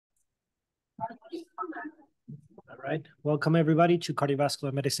All right. Welcome, everybody, to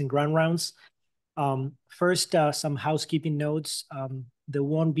Cardiovascular Medicine Grand Rounds. First, some housekeeping notes. There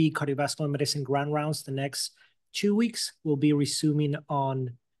won't be Cardiovascular Medicine Grand Rounds the next 2 weeks. We'll be resuming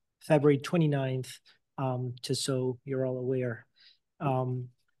on February 29th, just so you're all aware.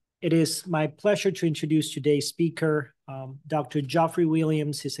 It is my pleasure to introduce today's speaker, Dr. Geoffrey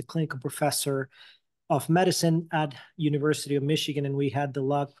Williams. He's a clinical professor of medicine at University of Michigan, and we had the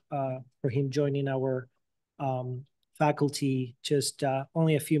luck for him joining our faculty just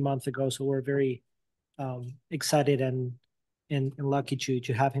only a few months ago. So we're very excited and lucky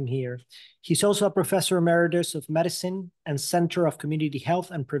to have him here. He's also a professor emeritus of medicine and Center of Community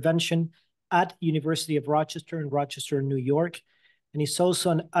Health and Prevention at University of Rochester in Rochester, New York. And he's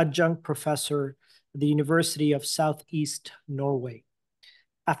also an adjunct professor at the University of Southeast Norway.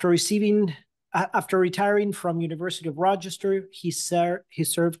 After retiring from University of Rochester, he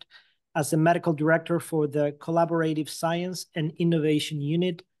served as the medical director for the Collaborative Science and Innovation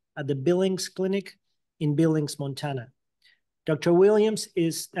Unit at the Billings Clinic in Billings, Montana. Dr. Williams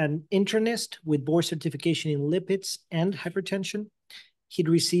is an internist with board certification in lipids and hypertension. He'd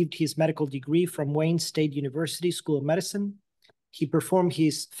received his medical degree from Wayne State University School of Medicine. He performed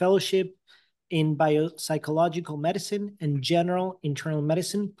his fellowship in biopsychological medicine and general internal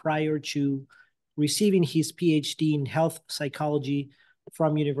medicine prior to receiving his Ph.D. in health psychology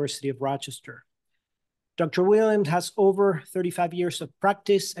from University of Rochester. Dr. Williams has over 35 years of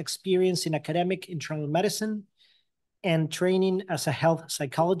practice experience in academic internal medicine and training as a health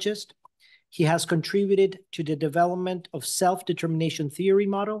psychologist. He has contributed to the development of self-determination theory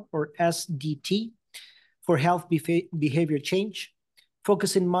model, or SDT, for health behavior change,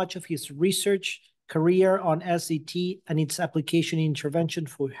 focusing much of his research career on SDT and its application in intervention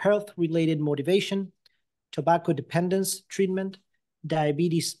for health-related motivation, tobacco dependence treatment,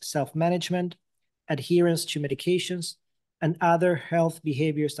 diabetes self-management, adherence to medications, and other health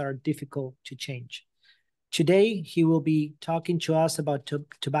behaviors that are difficult to change. Today, he will be talking to us about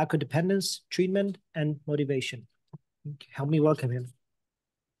tobacco dependence treatment and motivation. Help me welcome him.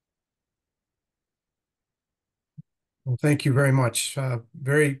 Well, thank you very much.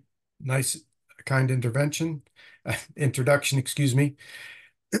 Very nice, kind introduction, excuse me.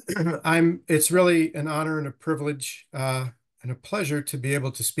 It's really an honor and a privilege and a pleasure to be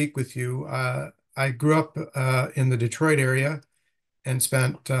able to speak with you. I grew up in the Detroit area and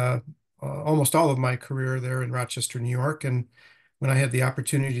spent almost all of my career there in Rochester, New York. And when I had the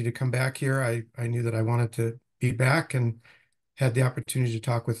opportunity to come back here, I knew that I wanted to be back, and had the opportunity to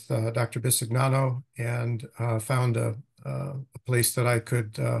talk with Dr. Bisignano, and found a place that I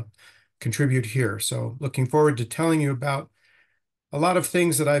could contribute here. So looking forward to telling you about a lot of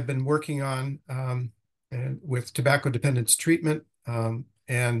things that I've been working on with tobacco dependence treatment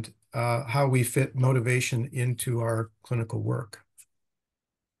and how we fit motivation into our clinical work.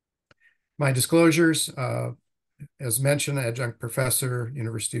 My disclosures, as mentioned, adjunct professor,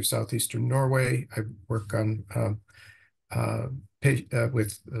 University of Southeastern Norway. I work on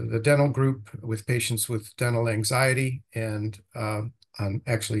with the dental group with patients with dental anxiety, and on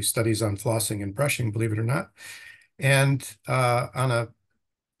actually studies on flossing and brushing, believe it or not, and on a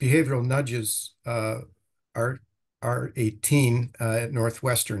behavioral nudges R18 at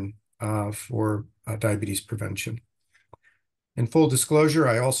Northwestern for diabetes prevention. In full disclosure,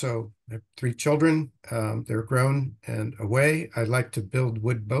 I also have 3 children. They're grown and away. I like to build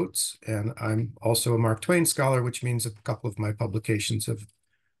wood boats, and I'm also a Mark Twain scholar, which means a couple of my publications have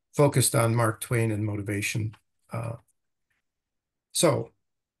focused on Mark Twain and motivation. So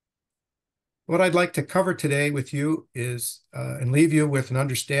what I'd like to cover today with you is, and leave you with an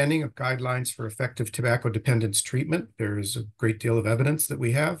understanding of guidelines for effective tobacco dependence treatment. There is a great deal of evidence that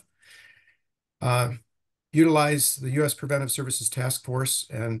we have. Utilize the U.S. Preventive Services Task Force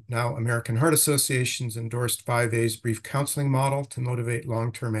and now American Heart Association's endorsed 5A's brief counseling model to motivate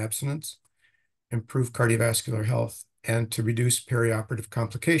long-term abstinence, improve cardiovascular health, and to reduce perioperative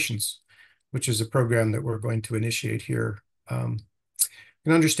complications, which is a program that we're going to initiate here. You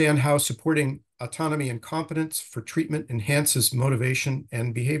can understand how supporting autonomy and competence for treatment enhances motivation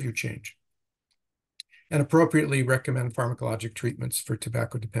and behavior change, and appropriately recommend pharmacologic treatments for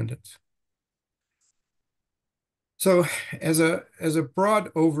tobacco dependence. So as a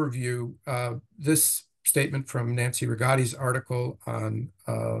broad overview, this statement from Nancy Rigotti's article on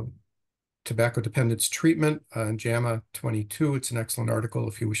tobacco dependence treatment in JAMA 22, it's an excellent article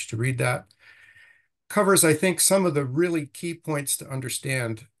if you wish to read that, covers, I think, some of the really key points to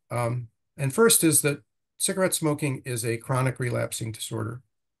understand. And first is that cigarette smoking is a chronic relapsing disorder.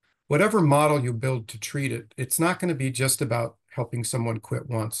 Whatever model you build to treat it, it's not going to be just about helping someone quit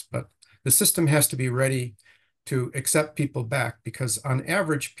once, but the system has to be ready to accept people back, because on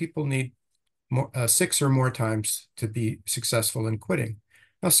average, people need 6 or more times to be successful in quitting.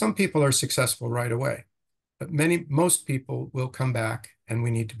 Now, some people are successful right away, but most people will come back, and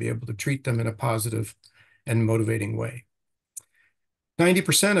we need to be able to treat them in a positive and motivating way.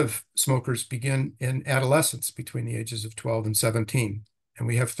 90% of smokers begin in adolescence between the ages of 12 and 17, and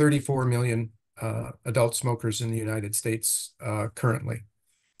we have 34 million adult smokers in the United States currently.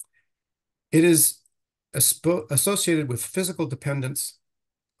 It is associated with physical dependence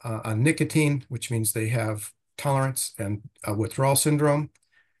on nicotine, which means they have tolerance and withdrawal syndrome,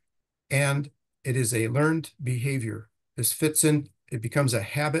 and it is a learned behavior. This fits in, it becomes a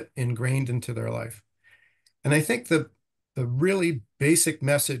habit ingrained into their life. And I think the really basic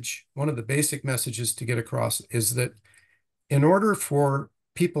message, one of the basic messages to get across, is that in order for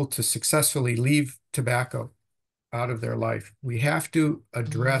people to successfully leave tobacco out of their life, we have to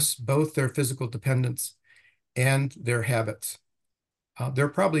address both their physical dependence and their habits. There are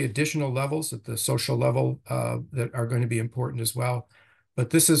probably additional levels at the social level that are going to be important as well, but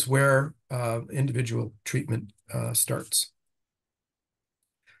this is where individual treatment starts.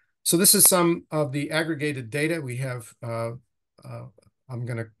 So this is some of the aggregated data we have. I'm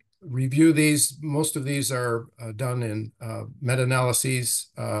going to review these. Most of these are done in meta-analyses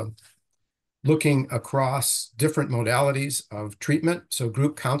looking across different modalities of treatment. So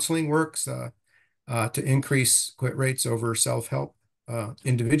group counseling works to increase quit rates over self-help.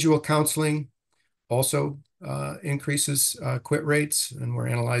 Individual counseling also increases quit rates, and we're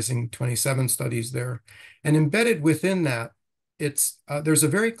analyzing 27 studies there. And embedded within that, there's a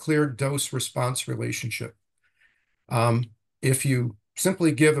very clear dose-response relationship. If you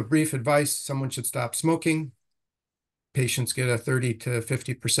simply give a brief advice, someone should stop smoking, patients get a 30 to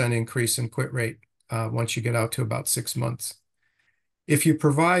 50% increase in quit rate once you get out to about 6 months. If you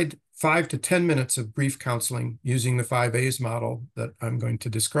provide 5 to 10 minutes of brief counseling using the 5 A's model that I'm going to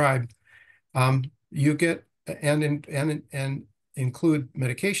describe, you get, and include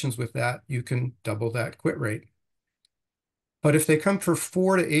medications with that, you can double that quit rate. But if they come for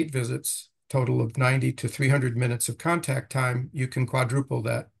 4 to 8 visits, total of 90 to 300 minutes of contact time, you can quadruple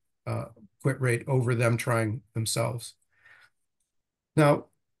that quit rate over them trying themselves. Now,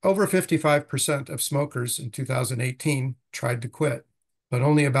 over 55% of smokers in 2018 tried to quit, but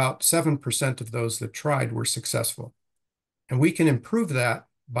only about 7% of those that tried were successful. And we can improve that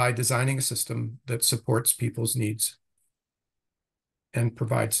by designing a system that supports people's needs and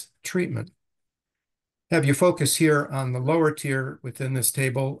provides treatment. Have you focus here on the lower tier within this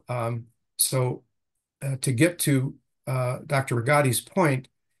table. To get to Dr. Rigatti's point,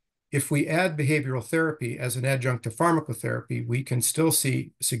 if we add behavioral therapy as an adjunct to pharmacotherapy, we can still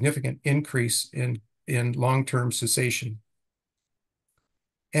see a significant increase in long-term cessation.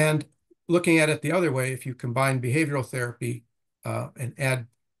 And looking at it the other way, if you combine behavioral therapy and add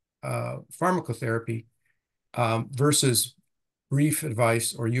pharmacotherapy versus brief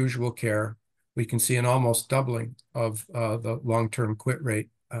advice or usual care, we can see an almost doubling of the long-term quit rate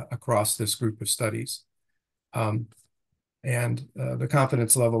across this group of studies. The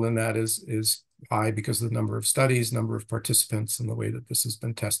confidence level in that is high because of the number of studies, number of participants, and the way that this has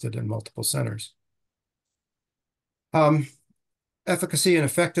been tested in multiple centers. Efficacy and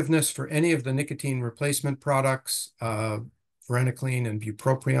effectiveness for any of the nicotine replacement products, varenicline and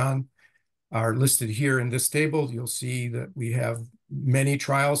bupropion, are listed here in this table. You'll see that we have many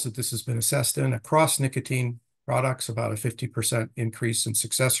trials that this has been assessed in across nicotine products, about a 50% increase in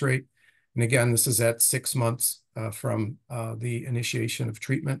success rate. And again, this is at 6 months from the initiation of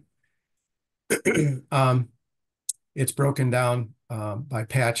treatment. It's broken down by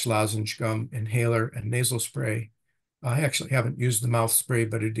patch, lozenge, gum, inhaler, and nasal spray. I actually haven't used the mouth spray,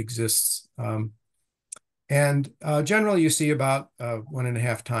 but it exists. Generally, you see about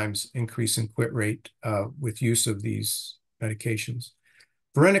 1.5 times increase in quit rate with use of these medications.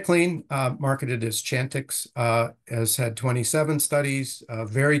 Varenicline, marketed as Chantix, has had 27 studies,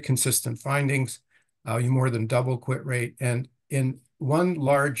 very consistent findings. You more than double quit rate. And in one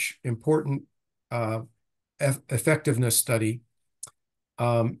large, important effectiveness study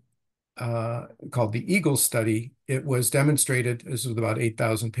called the Eagle study, it was demonstrated, this was about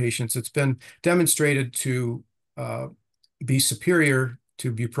 8,000 patients, it's been demonstrated to be superior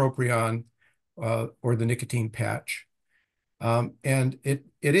to bupropion or the nicotine patch. And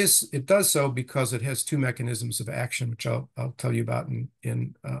it does so because it has 2 mechanisms of action, which I'll tell you about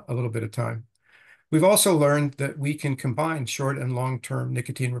in a little bit of time. We've also learned that we can combine short and long-term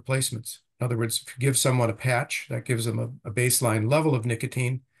nicotine replacements. In other words, if you give someone a patch, that gives them a baseline level of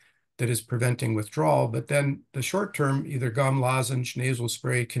nicotine. that is preventing withdrawal. But then the short-term, either gum, lozenge, nasal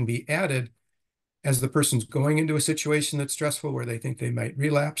spray can be added as the person's going into a situation that's stressful where they think they might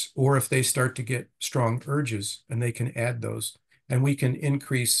relapse, or if they start to get strong urges, and they can add those. And we can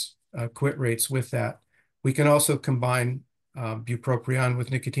increase quit rates with that. We can also combine bupropion with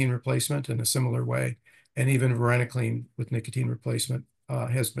nicotine replacement in a similar way, and even varenicline with nicotine replacement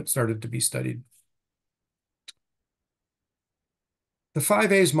has been started to be studied. The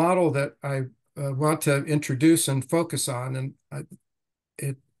 5A's model that I want to introduce and focus on, and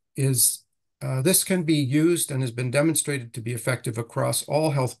it is this can be used and has been demonstrated to be effective across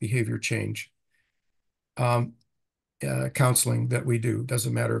all health behavior change counseling that we do.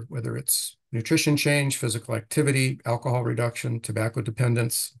 Doesn't matter whether it's nutrition change, physical activity, alcohol reduction, tobacco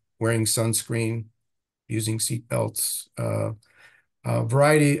dependence, wearing sunscreen, using seat belts, a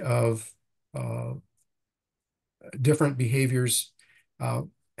variety of different behaviors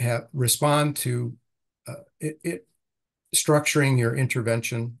respond to structuring your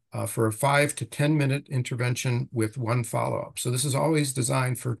intervention for a 5 to 10 minute intervention with one follow-up. So this is always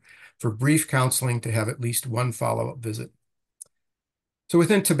designed for brief counseling to have at least one follow-up visit. So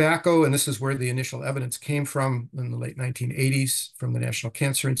within tobacco, and this is where the initial evidence came from in the late 1980s from the National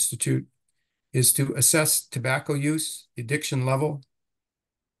Cancer Institute, is to assess tobacco use, addiction level,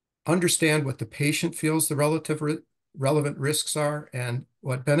 understand what the patient feels the relevant risks are, and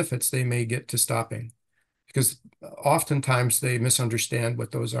what benefits they may get to stopping. Because oftentimes they misunderstand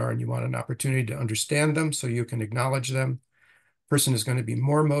what those are, and you want an opportunity to understand them so you can acknowledge them. Person is going to be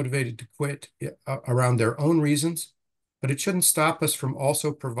more motivated to quit around their own reasons, but it shouldn't stop us from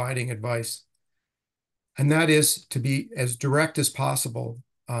also providing advice. And that is to be as direct as possible,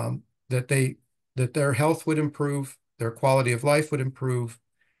 that their health would improve, their quality of life would improve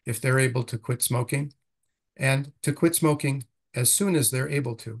if they're able to quit smoking, and to quit smoking as soon as they're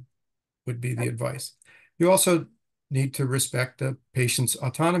able to would be the advice. You also need to respect the patient's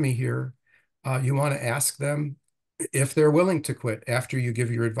autonomy here. You want to ask them if they're willing to quit after you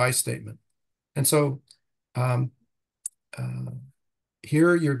give your advice statement. And so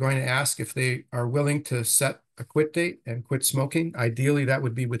here you're going to ask if they are willing to set a quit date and quit smoking. Ideally, that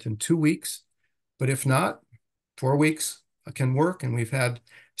would be within 2 weeks. But if not, 4 weeks can work. And we've had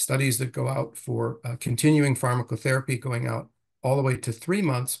studies that go out for continuing pharmacotherapy going out all the way to 3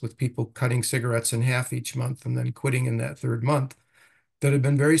 months with people cutting cigarettes in half each month and then quitting in that 3rd month that have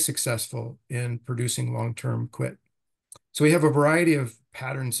been very successful in producing long-term quit. So we have a variety of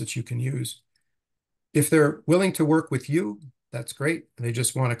patterns that you can use. If they're willing to work with you, that's great. They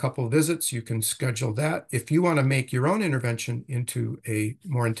just want a couple of visits, you can schedule that. If you want to make your own intervention into a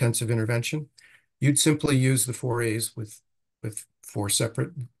more intensive intervention, you'd simply use the 4A's with 4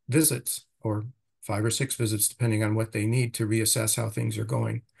 separate visits, or 5 or 6 visits, depending on what they need to reassess how things are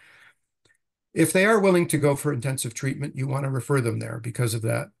going. If they are willing to go for intensive treatment, you want to refer them there because of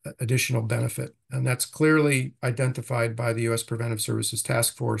that additional benefit. And that's clearly identified by the U.S. Preventive Services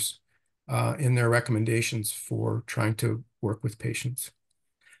Task Force in their recommendations for trying to work with patients.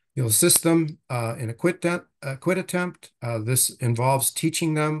 You'll assist them in a quit attempt. This involves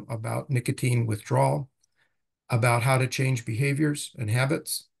teaching them about nicotine withdrawal, about how to change behaviors and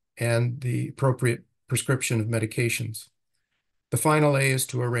habits, and the appropriate prescription of medications. The final A is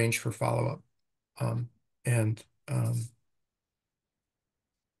to arrange for follow-up.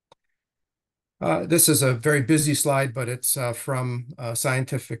 This is a very busy slide, but it's from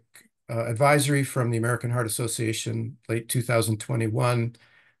scientific advisory from the American Heart Association, late 2021,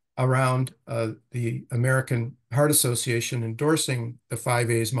 around the American Heart Association endorsing the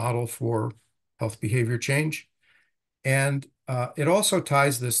 5A's model for health behavior change. And it also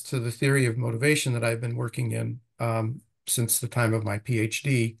ties this to the theory of motivation that I've been working in since the time of my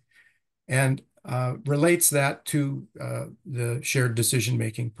Ph.D. and relates that to the shared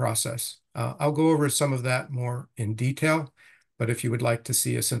decision-making process. I'll go over some of that more in detail, but if you would like to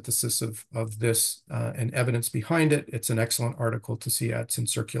see a synthesis of this and evidence behind it, it's an excellent article to see. It's in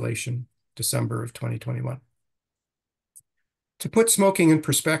circulation, December of 2021. To put smoking in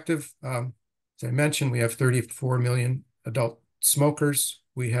perspective, as I mentioned, we have 34 million adult smokers.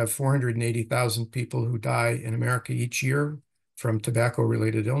 We have 480,000 people who die in America each year from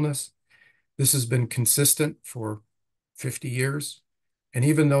tobacco-related illness. This has been consistent for 50 years. And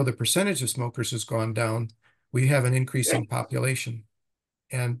even though the percentage of smokers has gone down, we have an increasing population.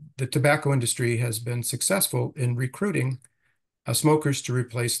 And the tobacco industry has been successful in recruiting smokers to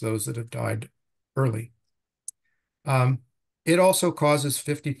replace those that have died early. It also causes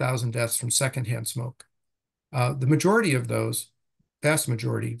 50,000 deaths from secondhand smoke. The majority of those, vast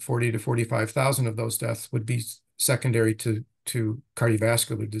majority, 40 to 45,000 of those deaths would be secondary to to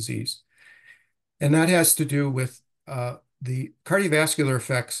cardiovascular disease. And that has to do with the cardiovascular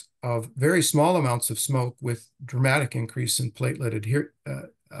effects of very small amounts of smoke with dramatic increase in platelet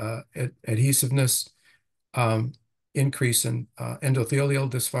adhesiveness, increase in endothelial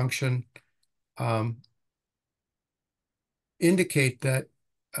dysfunction, indicate that,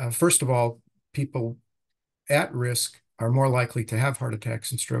 first of all, people at risk are more likely to have heart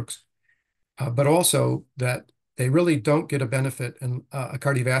attacks and strokes, but also that they really don't get a benefit, and a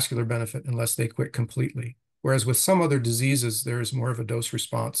cardiovascular benefit, unless they quit completely. Whereas with some other diseases, there is more of a dose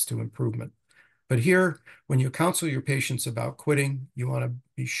response to improvement. But here, when you counsel your patients about quitting, you want to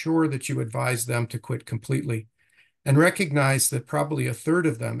be sure that you advise them to quit completely, and recognize that probably a third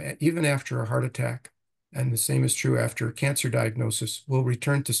of them, even after a heart attack, and the same is true after a cancer diagnosis, will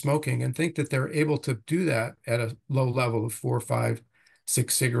return to smoking and think that they're able to do that at a low level of 4, 5,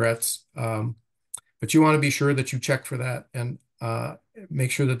 6 cigarettes. But you want to be sure that you check for that and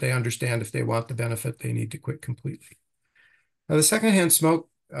make sure that they understand if they want the benefit, they need to quit completely. Now, the secondhand smoke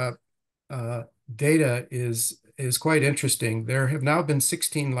data is quite interesting. There have now been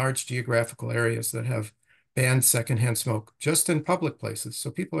 16 large geographical areas that have banned secondhand smoke just in public places. So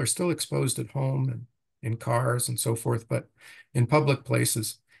people are still exposed at home and in cars and so forth, but in public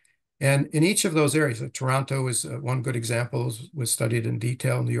places. And in each of those areas, Toronto is one good example, was studied in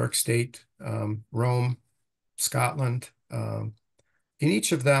detail, New York State, Rome, Scotland. In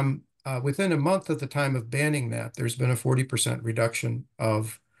each of them, within a month of the time of banning that, there's been a 40% reduction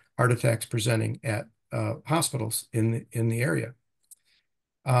of heart attacks presenting at hospitals in the area.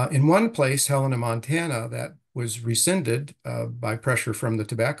 In one place, Helena, Montana, that was rescinded by pressure from the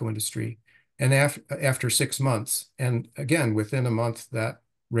tobacco industry, and after 6 months, and again, within a month, that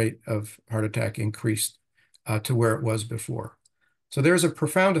rate of heart attack increased to where it was before. So there's a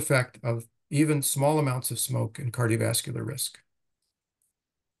profound effect of even small amounts of smoke and cardiovascular risk.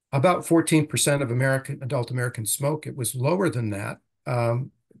 About 14% of adult Americans smoke. It was lower than that.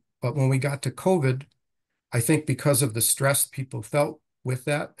 But when we got to COVID, I think because of the stress people felt with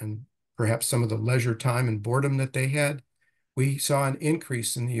that, and perhaps some of the leisure time and boredom that they had, we saw an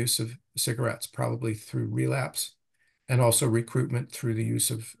increase in the use of cigarettes, probably through relapse, and also recruitment through the use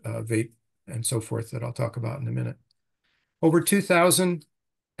of vape and so forth that I'll talk about in a minute. Over 2,000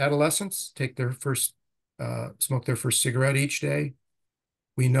 adolescents smoke their first cigarette each day.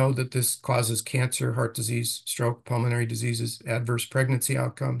 We know that this causes cancer, heart disease, stroke, pulmonary diseases, adverse pregnancy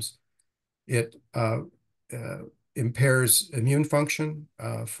outcomes. It impairs immune function,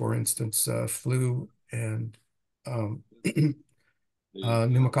 for instance, flu and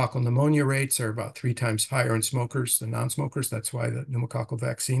pneumococcal pneumonia rates are about 3 times higher in smokers than non-smokers. That's why the pneumococcal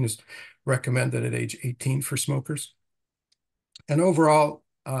vaccine is recommended at age 18 for smokers. And overall,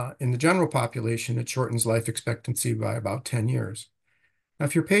 in the general population, it shortens life expectancy by about 10 years. Now,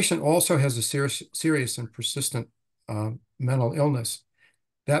 if your patient also has a serious and persistent mental illness,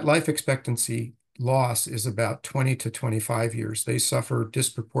 that life expectancy loss is about 20 to 25 years. They suffer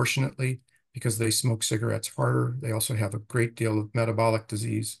disproportionately because they smoke cigarettes harder. They also have a great deal of metabolic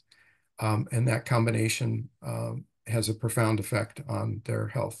disease, and that combination has a profound effect on their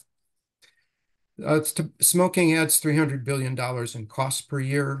health. Smoking adds $300 billion in costs per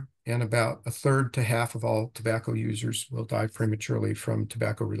year, and about a third to half of all tobacco users will die prematurely from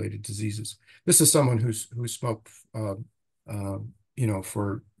tobacco-related diseases. This is someone who smoked,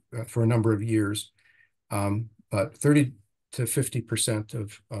 for a number of years, but 30 to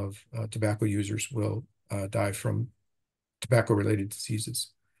 50% of tobacco users will die from tobacco-related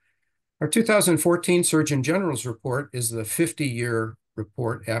diseases. Our 2014 Surgeon General's report is the 50-year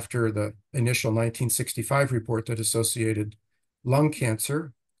report after the initial 1965 report that associated lung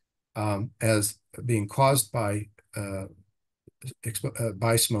cancer as being caused by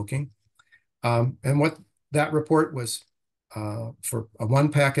smoking. And what that report was, for a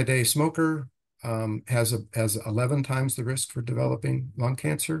 1-pack-a-day smoker, has 11 times the risk for developing lung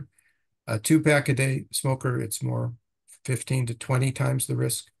cancer. A 2-pack-a-day smoker, it's more 15 to 20 times the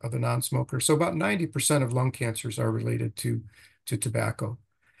risk of a non-smoker. So about 90% of lung cancers are related to tobacco.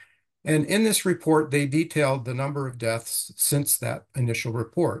 And in this report, they detailed the number of deaths since that initial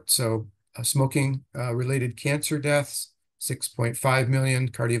report. So smoking-related cancer deaths, 6.5 million,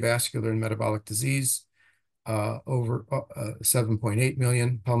 cardiovascular and metabolic disease, over 7.8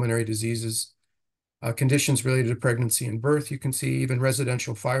 million, pulmonary diseases, conditions related to pregnancy and birth. You can see even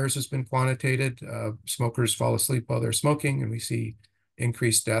residential fires has been quantitated. Smokers fall asleep while they're smoking, and we see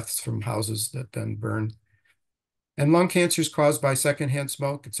increased deaths from houses that then burn. And lung cancer is caused by secondhand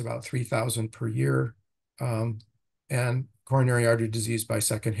smoke. It's about 3,000 per year. And coronary artery disease by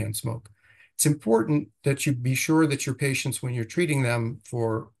secondhand smoke. It's important that you be sure that your patients, when you're treating them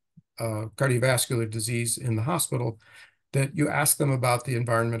for cardiovascular disease in the hospital, that you ask them about the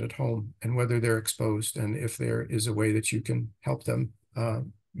environment at home and whether they're exposed, and if there is a way that you can help them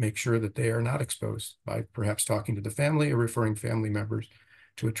make sure that they are not exposed by perhaps talking to the family or referring family members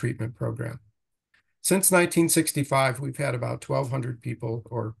to a treatment program. Since 1965, we've had about 1,200 people,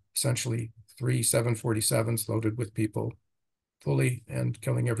 or essentially 3 747s loaded with people, fully and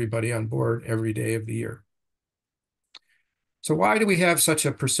killing everybody on board every day of the year. So why do we have such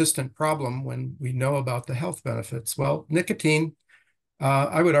a persistent problem when we know about the health benefits? Well, nicotine,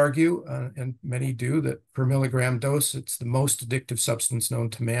 I would argue, and many do, that per milligram dose, it's the most addictive substance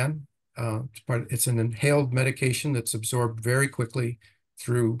known to man. It's an inhaled medication that's absorbed very quickly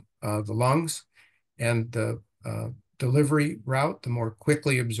through the lungs, and the delivery route, the more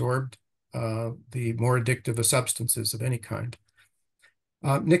quickly absorbed, the more addictive a substance is of any kind.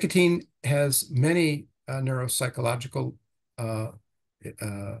 Nicotine has many neuropsychological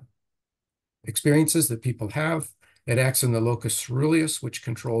experiences that people have. It acts in the locus coeruleus, which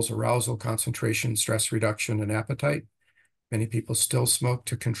controls arousal, concentration, stress reduction, and appetite. Many people still smoke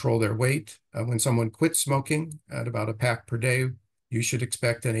to control their weight. When someone quits smoking at about a pack per day, you should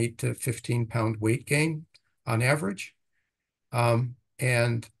expect an 8 to 15 pound weight gain on average. You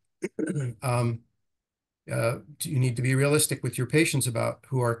need to be realistic with your patients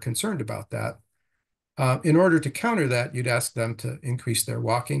who are concerned about that. In order to counter that, you'd ask them to increase their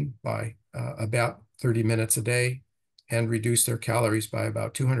walking by about 30 minutes a day and reduce their calories by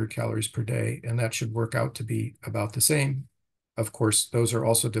about 200 calories per day, and that should work out to be about the same. Of course, those are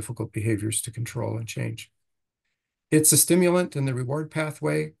also difficult behaviors to control and change. It's a stimulant in the reward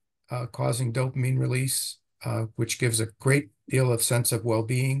pathway, causing dopamine release, which gives a great deal of sense of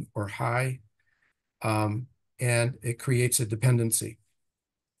well-being or high, and it creates a dependency.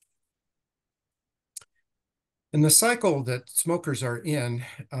 In the cycle that smokers are in,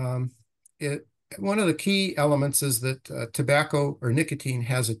 one of the key elements is that tobacco or nicotine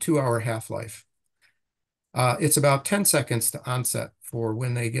has a 2-hour half-life. It's about 10 seconds to onset for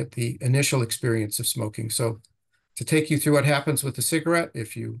when they get the initial experience of smoking. So to take you through what happens with a cigarette,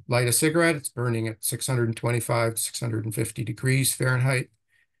 if you light a cigarette, it's burning at 625 to 650 degrees Fahrenheit.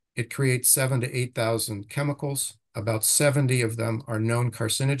 It creates 7,000 to 8,000 chemicals. About 70 of them are known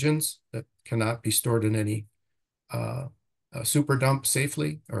carcinogens that cannot be stored in any super dump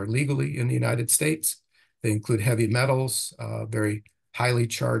safely or legally in the United States. They include heavy metals, very highly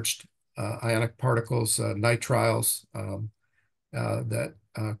charged ionic particles, nitriles that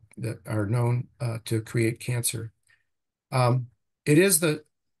are known to create cancer. It is the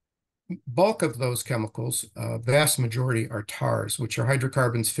bulk of those chemicals, vast majority are tars, which are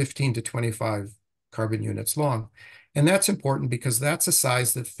hydrocarbons 15 to 25 carbon units long. And that's important because that's a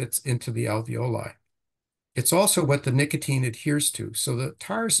size that fits into the alveoli. It's also what the nicotine adheres to. So the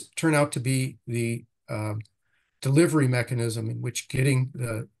tars turn out to be the delivery mechanism in which getting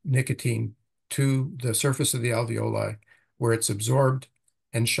the nicotine to the surface of the alveoli, where it's absorbed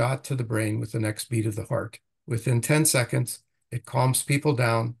and shot to the brain with the next beat of the heart. Within 10 seconds, it calms people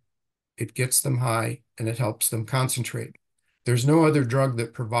down, it gets them high, and it helps them concentrate. There's no other drug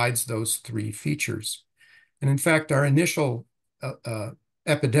that provides those 3 features. And in fact, our initial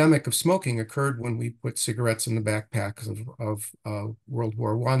epidemic of smoking occurred when we put cigarettes in the backpacks of World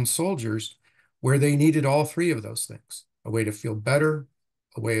War I soldiers, where they needed all 3 of those things: a way to feel better,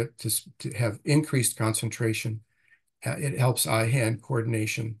 a way to have increased concentration. It helps eye-hand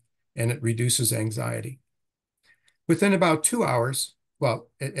coordination, and it reduces anxiety. Within about 2 hours, well,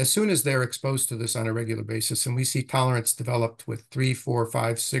 as soon as they're exposed to this on a regular basis, and we see tolerance developed with 3, 4,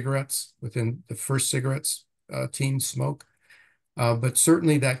 5 cigarettes within the first cigarettes teens smoke, but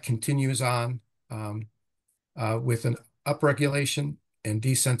certainly that continues on with an upregulation and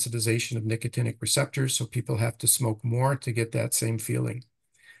desensitization of nicotinic receptors, so people have to smoke more to get that same feeling.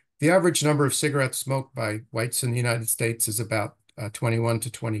 The average number of cigarettes smoked by whites in the United States is about 21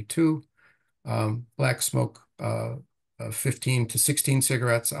 to 22. Blacks smoke 15 to 16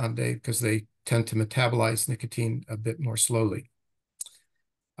 cigarettes on a day because they tend to metabolize nicotine a bit more slowly.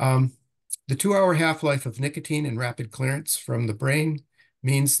 The 2-hour half-life of nicotine and rapid clearance from the brain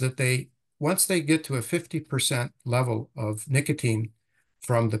means that once they get to a 50% level of nicotine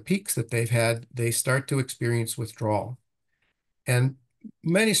from the peaks that they've had, they start to experience withdrawal. And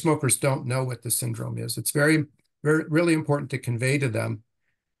many smokers don't know what the syndrome is. It's really important to convey to them.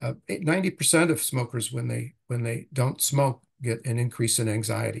 90% of smokers, when they don't smoke, get an increase in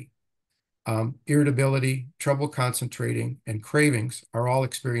anxiety. Irritability, trouble concentrating, and cravings are all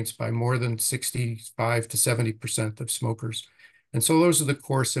experienced by more than 65 to 70% of smokers. And so those are the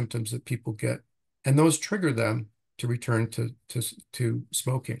core symptoms that people get, and those trigger them to return to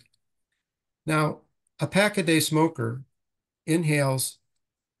smoking. Now, a pack-a-day smoker inhales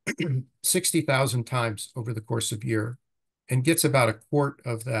 60,000 times over the course of a year and gets about a quart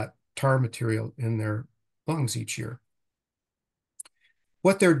of that tar material in their lungs each year.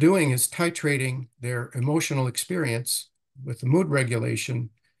 What they're doing is titrating their emotional experience with the mood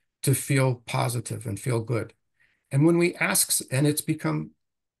regulation to feel positive and feel good. And when we ask, and it's become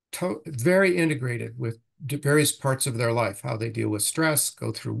very integrated with various parts of their life, how they deal with stress,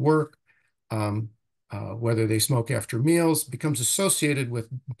 go through work, whether they smoke after meals, becomes associated with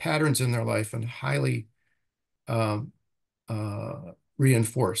patterns in their life and highly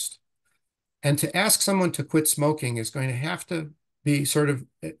reinforced. And to ask someone to quit smoking is going to have to be sort of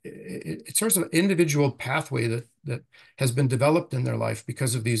an individual pathway that has been developed in their life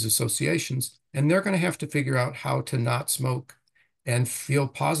because of these associations. And they're going to have to figure out how to not smoke and feel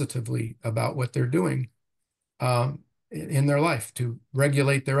positively about what they're doing in their life, to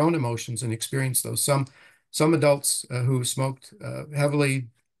regulate their own emotions and experience those. Some adults who smoked heavily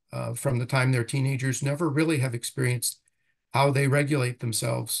from the time they're teenagers never really have experienced how they regulate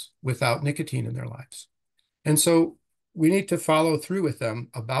themselves without nicotine in their lives. And so we need to follow through with them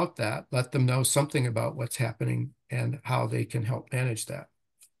about that, let them know something about what's happening and how they can help manage that.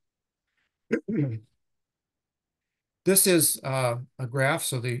 This is a graph.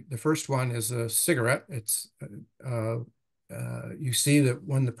 So the first one is a cigarette. It's you see that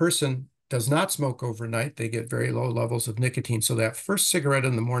when the person does not smoke overnight, they get very low levels of nicotine. So that first cigarette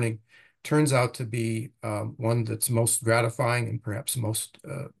in the morning turns out to be one that's most gratifying and perhaps most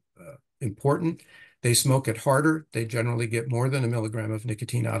important. They smoke it harder. They generally get more than 1 milligram of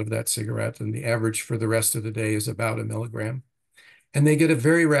nicotine out of that cigarette, and the average for the rest of the day is about 1 milligram. And they get a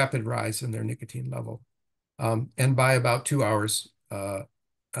very rapid rise in their nicotine level. And by about 2 hours,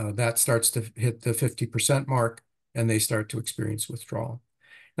 that starts to hit the 50% mark, and they start to experience withdrawal.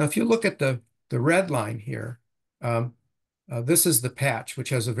 Now, if you look at the red line here, this is the patch, which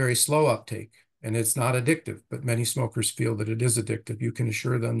has a very slow uptake, and it's not addictive, but many smokers feel that it is addictive. You can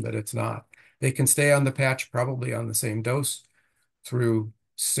assure them that it's not. They can stay on the patch, probably on the same dose, through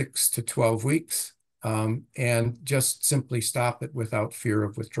 6 to 12 weeks, and just simply stop it without fear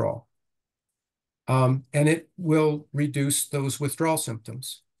of withdrawal. And it will reduce those withdrawal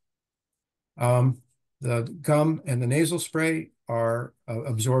symptoms. The gum and the nasal spray are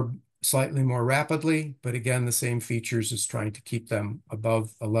absorbed slightly more rapidly, but again, the same features as trying to keep them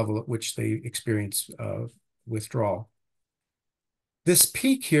above a level at which they experience withdrawal. This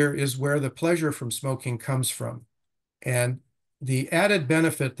peak here is where the pleasure from smoking comes from. And the added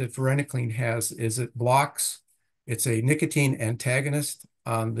benefit that varenicline has is it's a nicotine antagonist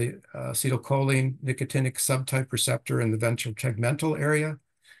on the acetylcholine nicotinic subtype receptor in the ventral tegmental area.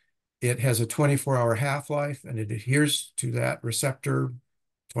 It has a 24-hour half-life, and it adheres to that receptor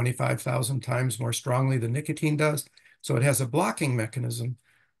 25,000 times more strongly than nicotine does. So it has a blocking mechanism,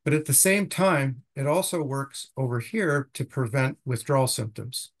 but at the same time, it also works over here to prevent withdrawal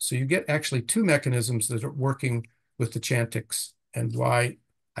symptoms. So you get actually two mechanisms that are working with the Chantix, and why,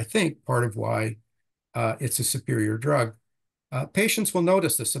 I think, part of why it's a superior drug. Patients will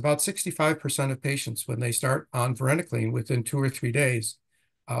notice this. About 65% of patients, when they start on varenicline within 2 or 3 days,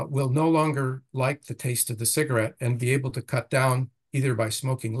 will no longer like the taste of the cigarette and be able to cut down either by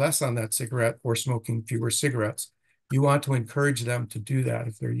smoking less on that cigarette or smoking fewer cigarettes. You want to encourage them to do that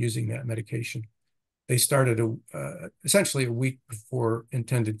if they're using that medication. They started essentially a week before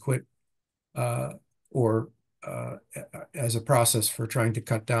intended quit or as a process for trying to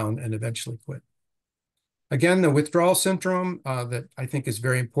cut down and eventually quit. Again, the withdrawal syndrome that I think is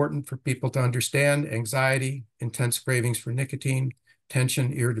very important for people to understand: anxiety, intense cravings for nicotine,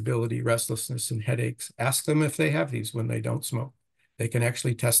 tension, irritability, restlessness, and headaches. Ask them if they have these when they don't smoke. They can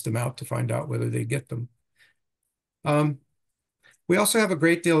actually test them out to find out whether they get them. We also have a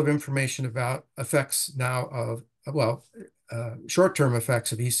great deal of information about effects now of, well, short-term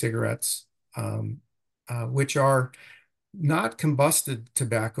effects of e-cigarettes, which are not combusted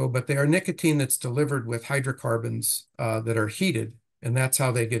tobacco, but they are nicotine that's delivered with hydrocarbons that are heated, and that's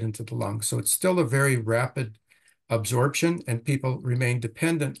how they get into the lungs. So it's still a very rapid absorption, and people remain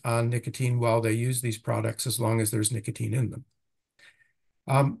dependent on nicotine while they use these products as long as there's nicotine in them.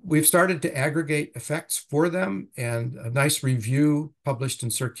 We've started to aggregate effects for them, and a nice review published in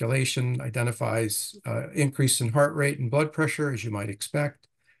Circulation identifies increase in heart rate and blood pressure, as you might expect.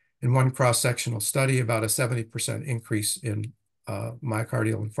 In one cross-sectional study, about a 70% increase in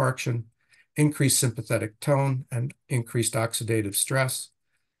myocardial infarction, increased sympathetic tone, and increased oxidative stress.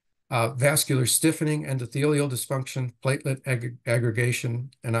 vascular stiffening, endothelial dysfunction, platelet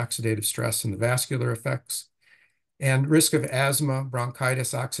aggregation, and oxidative stress and the vascular effects, and risk of asthma,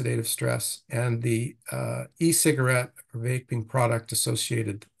 bronchitis, oxidative stress, and the e-cigarette or vaping product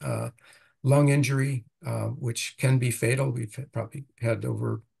associated lung injury, which can be fatal. We've probably had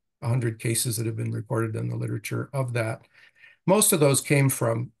over 100 cases that have been reported in the literature of that. Most of those came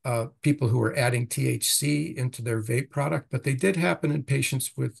from people who were adding THC into their vape product, but they did happen in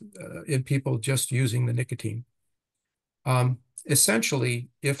patients in people just using the nicotine. Essentially,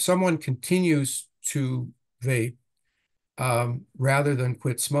 if someone continues to vape rather than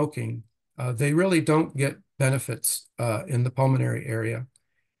quit smoking, they really don't get benefits in the pulmonary area.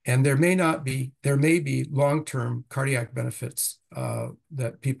 And there may be long-term cardiac benefits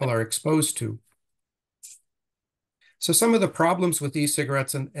that people are exposed to. So some of the problems with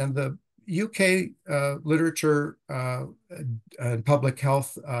e-cigarettes and the UK literature and public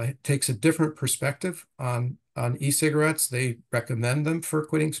health takes a different perspective on e-cigarettes. They recommend them for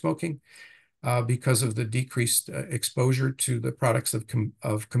quitting smoking because of the decreased exposure to the products of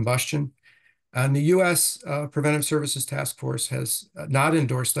combustion. And the U.S. Preventive Services Task Force has not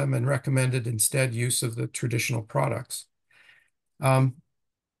endorsed them and recommended instead use of the traditional products. In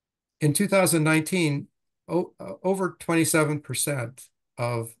 2019, over 27%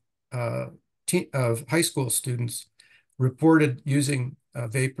 of high school students reported using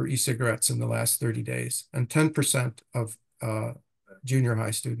vape or e-cigarettes in the last 30 days, and 10% of junior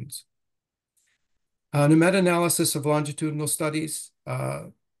high students. A meta-analysis of longitudinal studies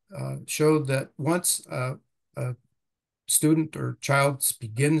showed that once a student or child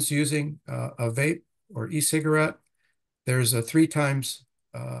begins using a vape or e-cigarette, there's a 3 times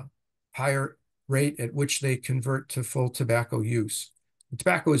higher rate at which they convert to full tobacco use.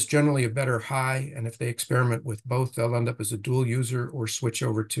 Tobacco is generally a better high, and if they experiment with both, they'll end up as a dual user or switch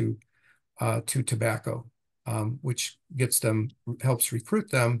over to tobacco, which helps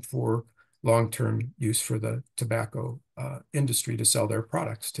recruit them for long-term use for the tobacco industry to sell their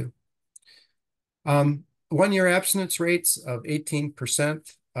products to. 1-year abstinence rates of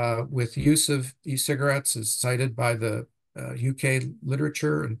 18% with use of e-cigarettes is cited by the UK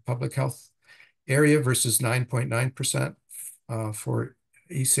literature and public health area versus 9.9% for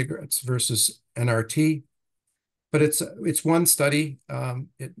e-cigarettes versus NRT. But it's one study.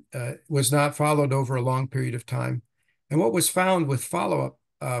 It was not followed over a long period of time. And what was found with follow-up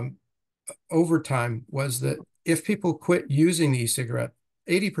over time was that if people quit using the e-cigarette,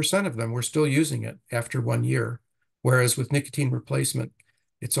 80% of them were still using it after 1 year, whereas with nicotine replacement,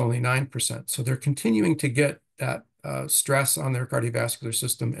 it's only 9%. So they're continuing to get that stress on their cardiovascular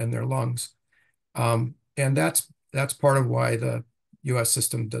system and their lungs. And that's part of why the US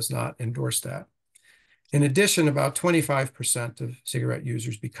system does not endorse that. In addition, about 25% of cigarette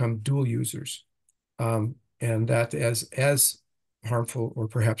users become dual users, and that as harmful or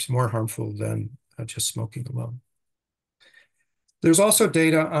perhaps more harmful than just smoking alone. There's also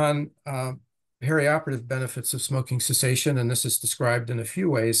data on perioperative benefits of smoking cessation, and this is described in a few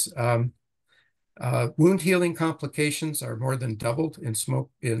ways. Wound healing complications are more than doubled in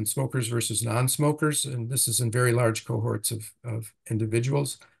smokers versus non-smokers, and this is in very large cohorts of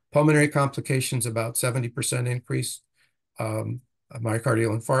individuals. Pulmonary complications, about 70% increase.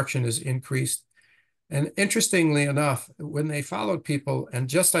 Myocardial infarction is increased. And interestingly enough, when they followed people and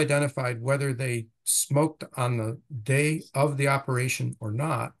just identified whether they smoked on the day of the operation or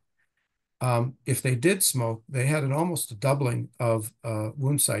not, if they did smoke, they had almost a doubling of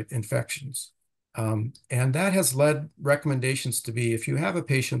wound site infections. And that has led recommendations to be, if you have a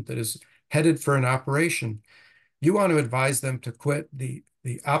patient that is headed for an operation, you want to advise them to quit. The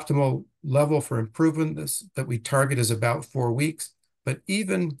optimal level for improvement that we target is about 4 weeks, but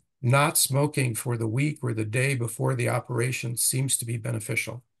even not smoking for the week or the day before the operation seems to be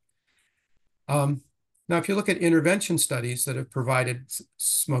beneficial. Now, if you look at intervention studies that have provided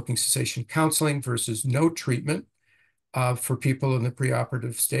smoking cessation counseling versus no treatment for people in the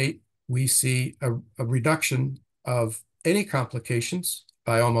preoperative state, we see a reduction of any complications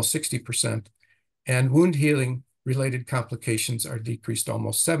by almost 60%, and wound healing related complications are decreased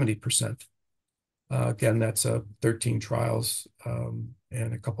almost 70%. Again, that's 13 trials,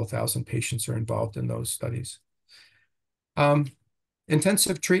 and a couple thousand patients are involved in those studies.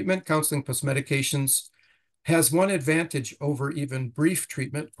 Intensive treatment, counseling plus medications, has one advantage over even brief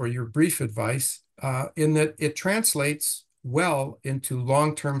treatment or your brief advice in that it translates well into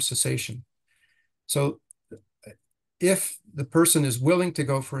long-term cessation. So if the person is willing to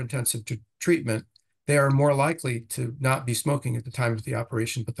go for intensive treatment, they are more likely to not be smoking at the time of the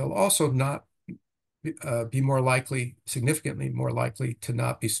operation, but they'll also not be more likely, significantly more likely to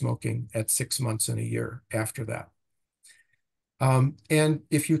not be smoking at 6 months and a year after that. And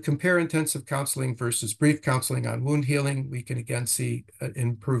if you compare intensive counseling versus brief counseling on wound healing, we can again see an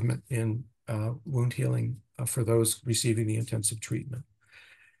improvement in wound healing for those receiving the intensive treatment.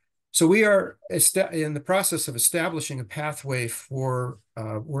 So we are in the process of establishing a pathway for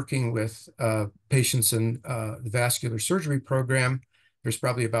working with patients in the vascular surgery program. There's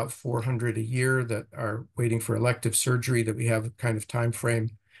probably about 400 a year that are waiting for elective surgery that we have a kind of time frame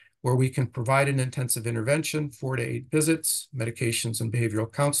where we can provide an intensive intervention, 4 to 8 visits, medications and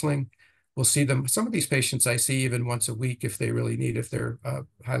behavioral counseling. We'll see them. Some of these patients I see even once a week if they really need, if they're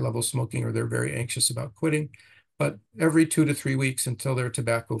high-level smoking or they're very anxious about quitting. But every 2 to 3 weeks until they're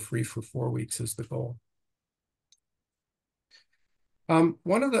tobacco-free for 4 weeks is the goal.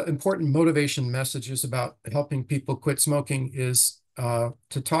 One of the important motivation messages about helping people quit smoking is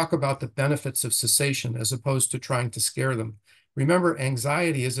to talk about the benefits of cessation as opposed to trying to scare them. Remember,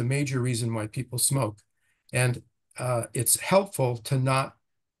 anxiety is a major reason why people smoke. And it's helpful to not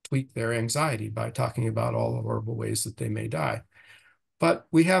tweak their anxiety by talking about all the horrible ways that they may die. But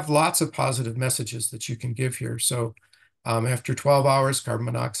we have lots of positive messages that you can give here. So after 12 hours, carbon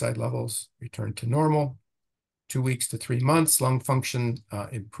monoxide levels return to normal. 2 weeks to 3 months, lung function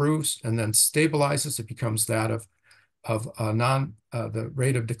improves and then stabilizes. It becomes that of the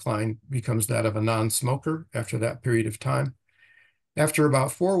rate of decline becomes that of a non-smoker after that period of time. After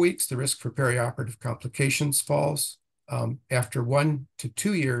about 4 weeks, the risk for perioperative complications falls. After 1 to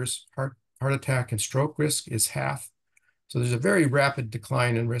 2 years, heart attack and stroke risk is half. So there's a very rapid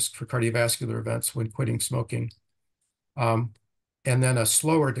decline in risk for cardiovascular events when quitting smoking. And then a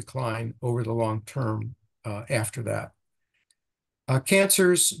slower decline over the long term after that.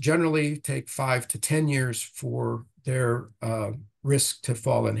 Cancers generally take 5 to 10 years for their risk to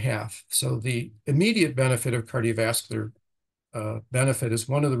fall in half. So the immediate benefit of cardiovascular benefit is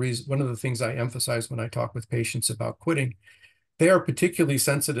one of the things I emphasize when I talk with patients about quitting. They are particularly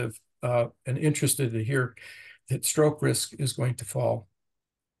sensitive and interested to hear that stroke risk is going to fall.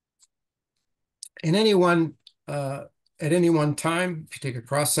 At any one time, if you take a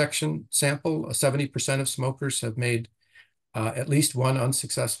cross-section sample, 70% of smokers have made at least one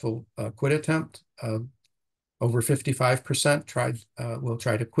unsuccessful quit attempt. Over 55% will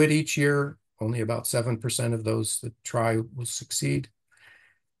try to quit each year. Only about 7% of those that try will succeed.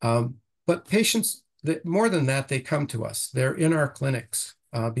 But patients, more than that, they come to us. They're in our clinics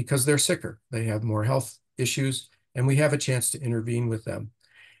because they're sicker. They have more health issues, and we have a chance to intervene with them.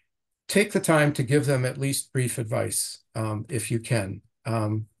 Take the time to give them at least brief advice if you can.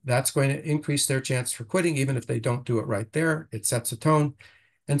 That's going to increase their chance for quitting, even if they don't do it right there. It sets a tone.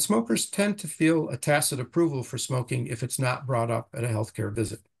 And smokers tend to feel a tacit approval for smoking if it's not brought up at a healthcare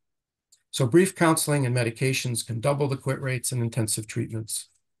visit. So brief counseling and medications can double the quit rates, and intensive treatments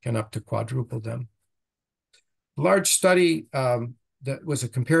can up to quadruple them. A large study that was a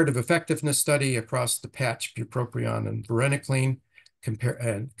comparative effectiveness study across the patch, bupropion, and varenicline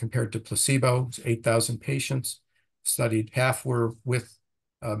compared to placebo. It was 8,000 patients. Studied, half were with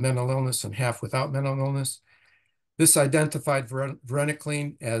mental illness and half without mental illness. This identified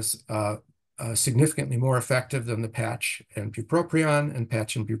varenicline as significantly more effective than the patch and bupropion, and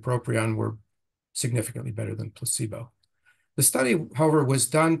patch and bupropion were significantly better than placebo. The study, however, was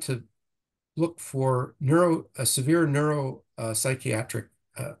done to look for severe neuropsychiatric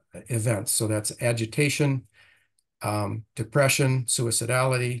events. So that's agitation, depression,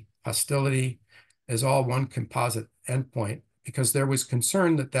 suicidality, hostility, as all one composite endpoint, because there was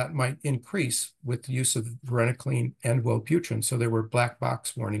concern that that might increase with the use of varenicline and Wellbutrin. So there were black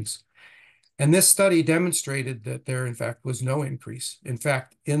box warnings. And this study demonstrated that there, in fact, was no increase. In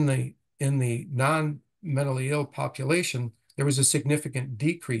fact, in the non-mentally ill population, there was a significant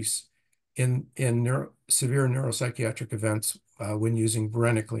decrease in severe neuropsychiatric events when using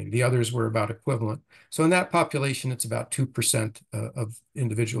varenicline. The others were about equivalent. So in that population, it's about 2% of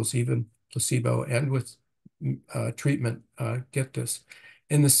individuals, even placebo and with treatment, get this.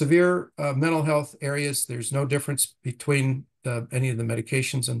 In the severe mental health areas, there's no difference between any of the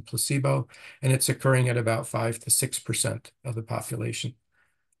medications and placebo, and it's occurring at about 5 to 6% of the population.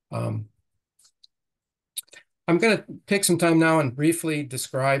 I'm going to take some time now and briefly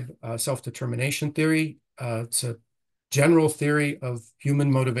describe self-determination theory. It's a general theory of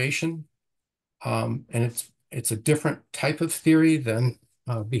human motivation, and it's a different type of theory than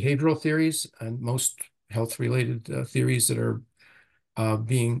behavioral theories and most health-related theories that are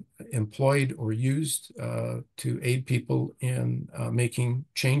being employed or used to aid people in making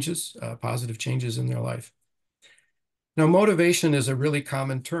changes, positive changes in their life. Now, motivation is a really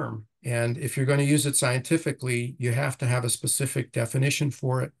common term. And if you're going to use it scientifically, you have to have a specific definition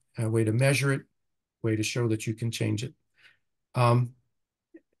for it, a way to measure it, a way to show that you can change it.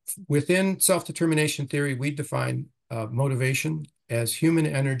 Within self-determination theory, we define motivation as human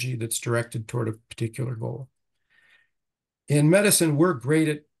energy that's directed toward a particular goal. In medicine, we're great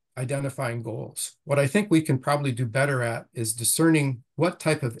at identifying goals. What I think we can probably do better at is discerning what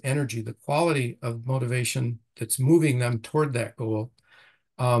type of energy, the quality of motivation that's moving them toward that goal,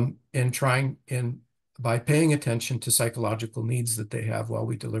 by paying attention to psychological needs that they have while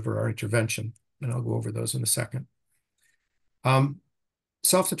we deliver our intervention. And I'll go over those in a second.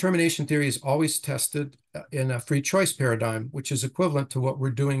 Self-determination theory is always tested in a free choice paradigm, which is equivalent to what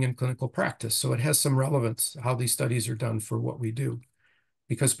we're doing in clinical practice. So it has some relevance how these studies are done for what we do,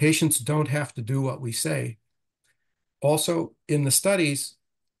 because patients don't have to do what we say. Also, in the studies,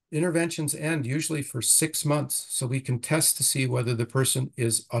 interventions end usually for 6 months, so we can test to see whether the person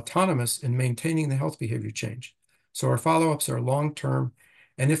is autonomous in maintaining the health behavior change. So our follow-ups are long-term,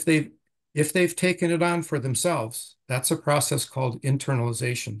 and if they've taken it on for themselves, that's a process called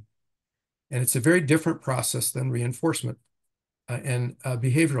internalization. And it's a very different process than reinforcement and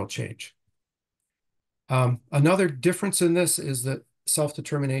behavioral change. Another difference in this is that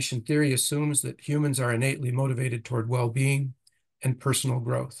self-determination theory assumes that humans are innately motivated toward well-being and personal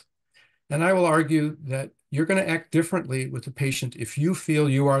growth. And I will argue that you're going to act differently with a patient if you feel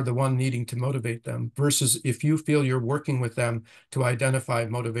you are the one needing to motivate them versus if you feel you're working with them to identify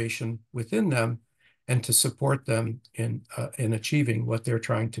motivation within them and to support them in achieving what they're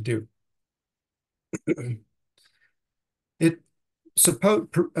trying to do. It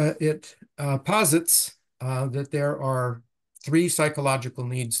posits that there are 3 psychological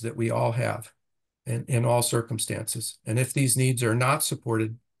needs that we all have in all circumstances. And if these needs are not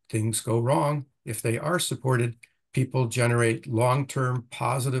supported, things go wrong. If they are supported, people generate long-term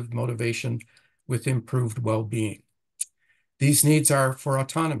positive motivation with improved well-being. These needs are for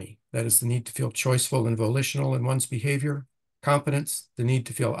autonomy, that is the need to feel choiceful and volitional in one's behavior; competence, the need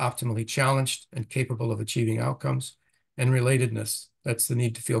to feel optimally challenged and capable of achieving outcomes; and relatedness, that's the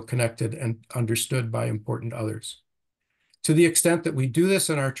need to feel connected and understood by important others. To the extent that we do this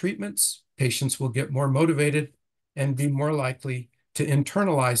in our treatments, patients will get more motivated and be more likely to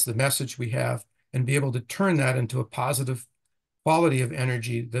internalize the message we have and be able to turn that into a positive quality of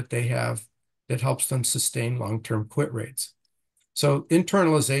energy that they have that helps them sustain long-term quit rates. So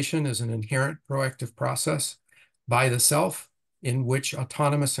internalization is an inherent proactive process by the self in which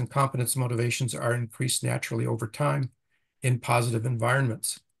autonomous and competence motivations are increased naturally over time in positive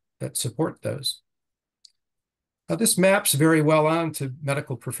environments that support those. Now, this maps very well onto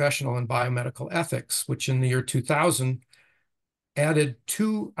medical professional and biomedical ethics, which in the year 2000 added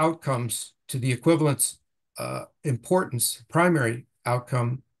 2 outcomes to the equivalence importance, primary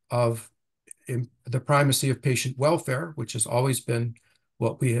outcome of the primacy of patient welfare, which has always been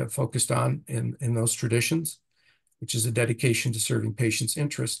what we have focused on in those traditions, which is a dedication to serving patients'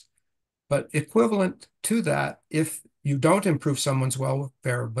 interest. But equivalent to that, if you don't improve someone's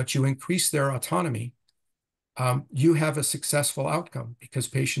welfare, but you increase their autonomy, you have a successful outcome because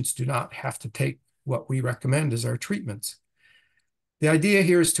patients do not have to take what we recommend as our treatments. The idea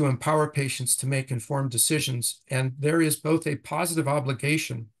here is to empower patients to make informed decisions, and there is both a positive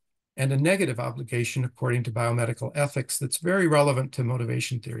obligation and a negative obligation according to biomedical ethics that's very relevant to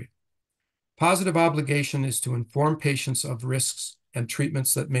motivation theory. Positive obligation is to inform patients of risks and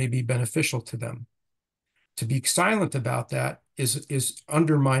treatments that may be beneficial to them. To be silent about that is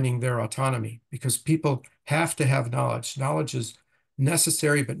undermining their autonomy because people have to have knowledge. Knowledge is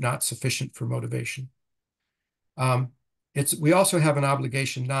necessary but not sufficient for motivation. We also have an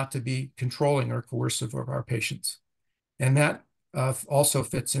obligation not to be controlling or coercive of our patients. And that also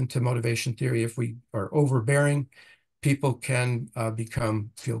fits into motivation theory. If we are overbearing, people can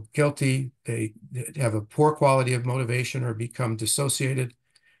feel guilty, they have a poor quality of motivation or become dissociated,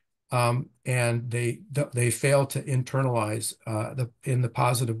 and they fail to internalize in the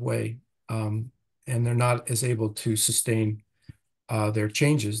positive way, and they're not as able to sustain their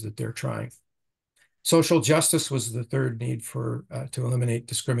changes that they're trying. Social justice was the third need to eliminate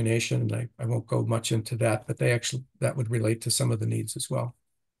discrimination, and I won't go much into that, but that would relate to some of the needs as well.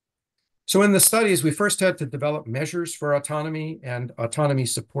 So in the studies, we first had to develop measures for autonomy and autonomy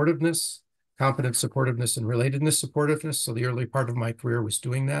supportiveness, competence supportiveness, and relatedness supportiveness. So the early part of my career was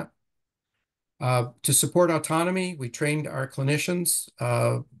doing that. To support autonomy, we trained our clinicians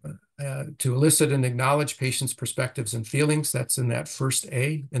to elicit and acknowledge patients' perspectives and feelings. That's in that first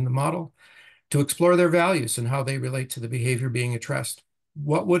A in the model. To explore their values and how they relate to the behavior being addressed.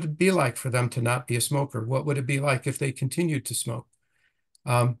 What would it be like for them to not be a smoker? What would it be like if they continued to smoke?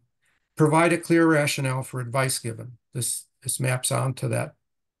 Provide a clear rationale for advice given. This maps onto that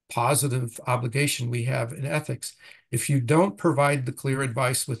positive obligation we have in ethics. If you don't provide the clear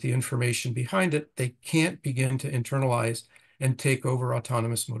advice with the information behind it, they can't begin to internalize and take over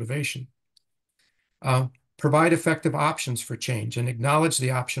autonomous motivation. Provide effective options for change and acknowledge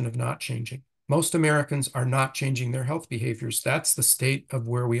the option of not changing. Most Americans are not changing their health behaviors. That's the state of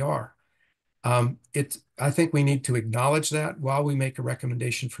where we are. I think we need to acknowledge that while we make a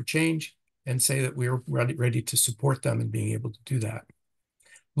recommendation for change and say that we're ready to support them in being able to do that.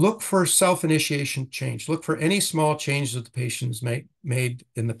 Look for self-initiation change. Look for any small change that the patients made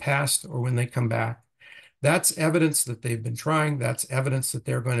in the past or when they come back. That's evidence that they've been trying. That's evidence that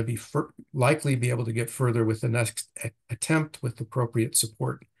they're going to be likely be able to get further with the next attempt with appropriate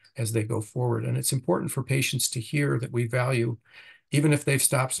support as they go forward. And it's important for patients to hear that we value, even if they've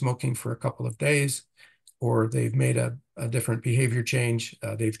stopped smoking for a couple of days or they've made a different behavior change,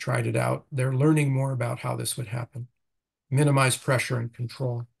 they've tried it out, they're learning more about how this would happen. Minimize pressure and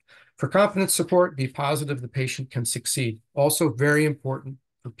control. For confidence support, be positive the patient can succeed. Also very important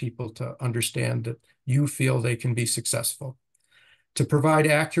for people to understand that you feel they can be successful. To provide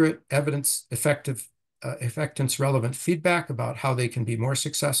accurate, effectiveness-relevant feedback about how they can be more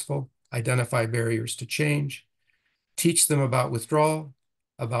successful, identify barriers to change, teach them about withdrawal,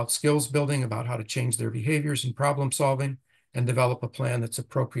 about skills building, about how to change their behaviors and problem solving, and develop a plan that's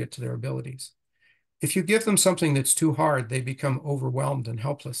appropriate to their abilities. If you give them something that's too hard, they become overwhelmed and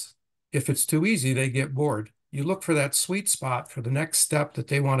helpless. If it's too easy, they get bored. You look for that sweet spot for the next step that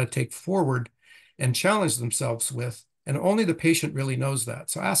they want to take forward and challenge themselves with, and only the patient really knows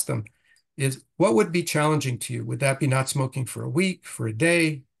that. So ask them, what would be challenging to you? Would that be not smoking for a week, for a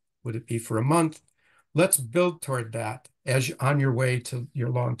day? Would it be for a month? Let's build toward that as you're on your way to your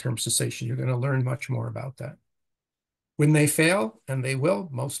long-term cessation. You're going to learn much more about that. When they fail, and they will,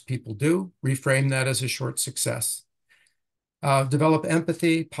 most people do, reframe that as a short success. Develop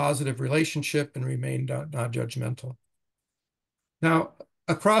empathy, positive relationship, and remain non-judgmental. Now,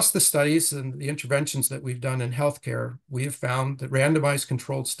 across the studies and the interventions that we've done in healthcare, we have found that randomized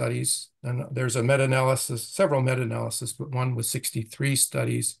controlled studies, and there's a meta-analysis, several meta-analysis, but one with 63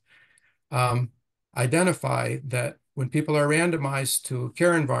 studies, identify that when people are randomized to a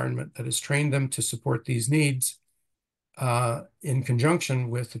care environment that has trained them to support these needs, in conjunction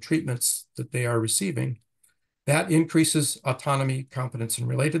with the treatments that they are receiving, that increases autonomy, competence, and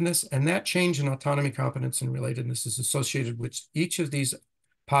relatedness. And that change in autonomy, competence, and relatedness is associated with each of these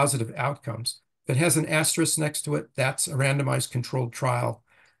positive outcomes. If it has an asterisk next to it, that's a randomized controlled trial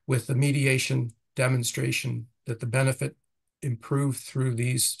with the mediation demonstration that the benefit improved through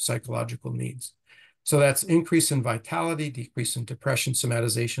these psychological needs. So that's increase in vitality, decrease in depression,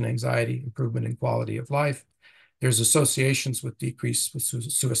 somatization, anxiety, improvement in quality of life. There's associations with decrease with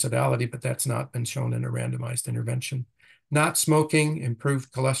suicidality, but that's not been shown in a randomized intervention. Not smoking,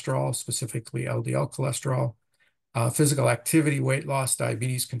 improved cholesterol, specifically LDL cholesterol, physical activity, weight loss,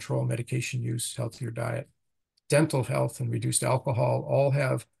 diabetes control, medication use, healthier diet, dental health, and reduced alcohol all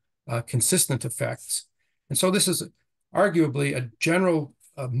have consistent effects. And so this is arguably a general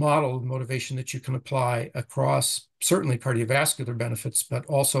model of motivation that you can apply across certainly cardiovascular benefits, but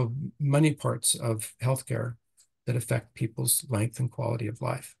also many parts of healthcare that affect people's length and quality of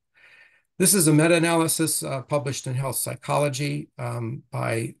life. This is a meta-analysis published in Health Psychology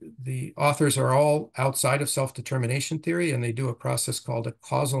by the authors are all outside of self-determination theory, and they do a process called a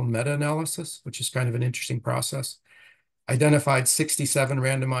causal meta-analysis, which is kind of an interesting process. Identified 67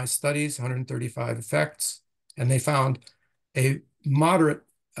 randomized studies, 135 effects, and they found a moderate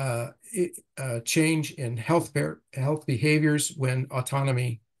change in health behaviors when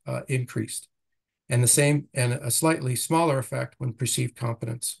autonomy increased. And a slightly smaller effect when perceived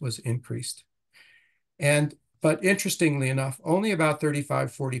competence was increased. But interestingly enough, only about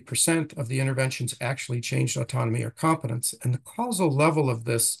 35–40% of the interventions actually changed autonomy or competence. And the causal level of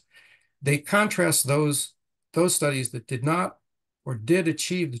this, they contrast those studies that did not or did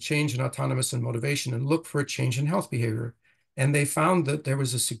achieve the change in autonomous and motivation and look for a change in health behavior. And they found that there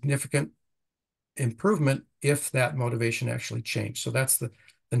was a significant improvement if that motivation actually changed. So that's the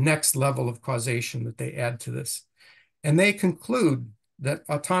next level of causation that they add to this. And they conclude that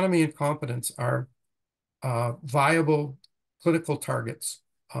autonomy and competence are viable clinical targets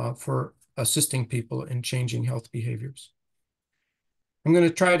for assisting people in changing health behaviors. I'm going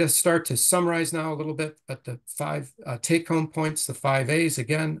to try to start to summarize now a little bit at the 5 take-home points, the 5 A's.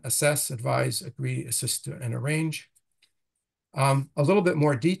 Again, assess, advise, agree, assist, and arrange. A little bit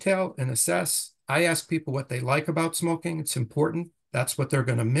more detail and assess. I ask people what they like about smoking. It's important. That's what they're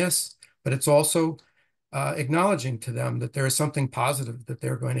going to miss. But it's also acknowledging to them that there is something positive that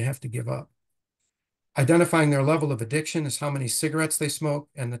they're going to have to give up. Identifying their level of addiction is how many cigarettes they smoke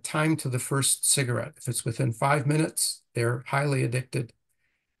and the time to the first cigarette. If it's within 5 minutes, they're highly addicted.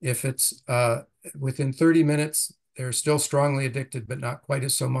 If it's within 30 minutes, they're still strongly addicted, but not quite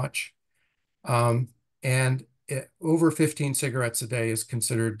as so much. Over 15 cigarettes a day is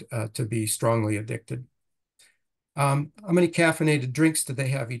considered to be strongly addicted. How many caffeinated drinks do they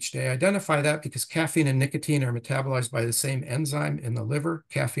have each day? Identify that because caffeine and nicotine are metabolized by the same enzyme in the liver.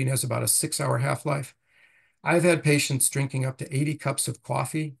 Caffeine has about a 6-hour half-life. I've had patients drinking up to 80 cups of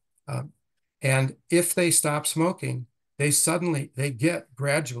coffee. And if they stop smoking, they get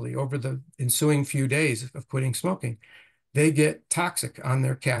gradually over the ensuing few days of quitting smoking, they get toxic on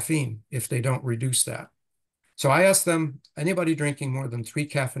their caffeine if they don't reduce that. So I ask them, anybody drinking more than 3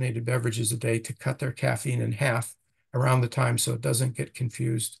 caffeinated beverages a day, to cut their caffeine in half around the time so it doesn't get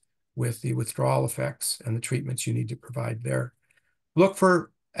confused with the withdrawal effects and the treatments you need to provide there. Look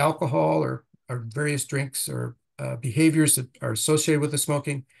for alcohol or various drinks or behaviors that are associated with the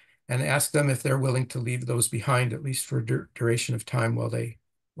smoking, and ask them if they're willing to leave those behind, at least for a duration of time while they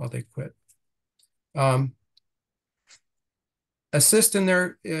quit. Assist in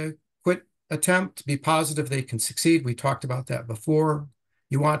their quit attempt. Be positive they can succeed. We talked about that before.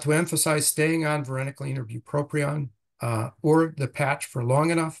 You want to emphasize staying on varenicline or bupropion or the patch for long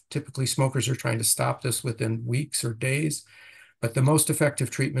enough. Typically, smokers are trying to stop this within weeks or days, but the most effective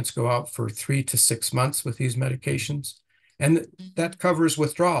treatments go out for 3 to 6 months with these medications. And that covers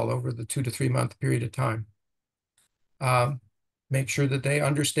withdrawal over the 2 to 3 month period of time. Make sure that they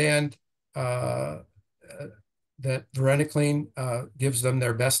understand that varenicline gives them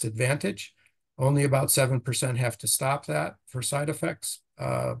their best advantage. Only about 7% have to stop that for side effects.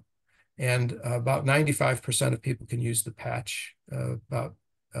 And about 95% of people can use the patch, about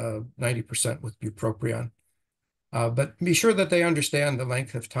 90% with bupropion. But be sure that they understand the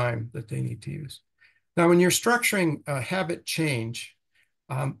length of time that they need to use. Now, when you're structuring a habit change,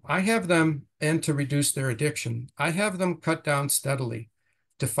 I have them, and to reduce their addiction, I have them cut down steadily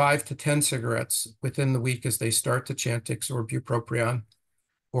to 5 to 10 cigarettes within the week as they start to Chantix or bupropion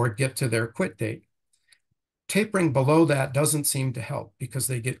or get to their quit date. Tapering below that doesn't seem to help because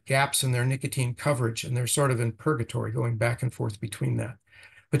they get gaps in their nicotine coverage and they're sort of in purgatory going back and forth between that.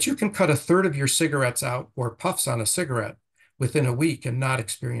 But you can cut a third of your cigarettes out or puffs on a cigarette within a week and not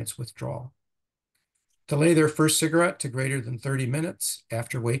experience withdrawal. Delay their first cigarette to greater than 30 minutes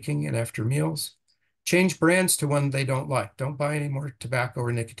after waking and after meals. Change brands to one they don't like. Don't buy any more tobacco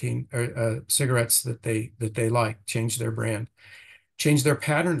or nicotine or cigarettes that they like. Change their brand. Change their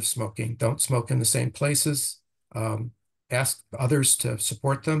pattern of smoking. Don't smoke in the same places. Ask others to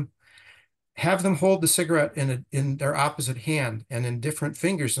support them. Have them hold the cigarette in their opposite hand and in different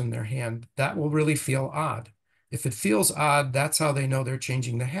fingers in their hand. That will really feel odd. If it feels odd, that's how they know they're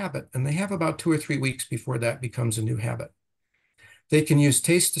changing the habit. And they have about 2 or 3 weeks before that becomes a new habit. They can use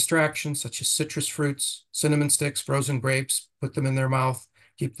taste distractions such as citrus fruits, cinnamon sticks, frozen grapes, put them in their mouth,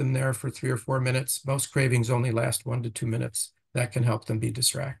 keep them there for 3 or 4 minutes. Most cravings only last 1 to 2 minutes. That can help them be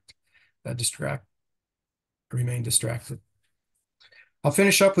remain distracted. I'll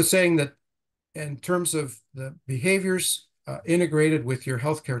finish up with saying that in terms of the behaviors integrated with your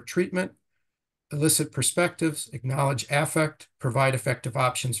healthcare treatment, elicit perspectives, acknowledge affect, provide effective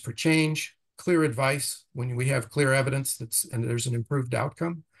options for change, clear advice when we have clear evidence and there's an improved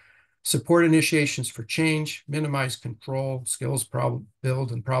outcome, support initiations for change, minimize control, skills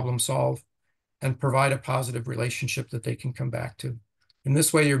build and problem solve, and provide a positive relationship that they can come back to. In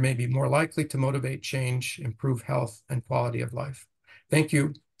this way, you're maybe more likely to motivate change, improve health and quality of life. Thank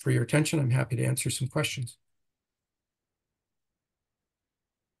you for your attention. I'm happy to answer some questions.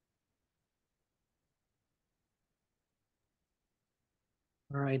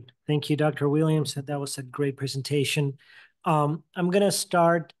 All right. Thank you, Dr. Williams. That was a great presentation. I'm going to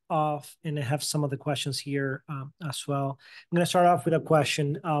start off, and I have some of the questions here as well. I'm going to start off with a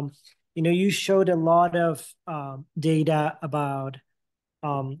question. You showed a lot of data about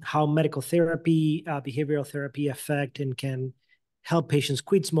how medical therapy, behavioral therapy affect and can help patients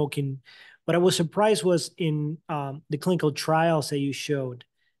quit smoking. What I was surprised was in the clinical trials that you showed,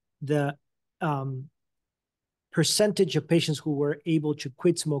 the percentage of patients who were able to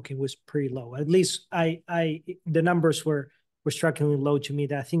quit smoking was pretty low. At least the numbers were strikingly low to me.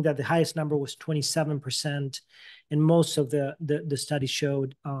 That I think that the highest number was 27%, and most of the studies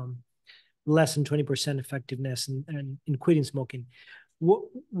showed less than 20% effectiveness in quitting smoking.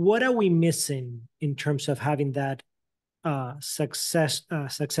 What are we missing in terms of having that success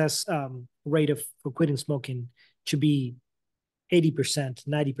rate for quitting smoking to be 80%,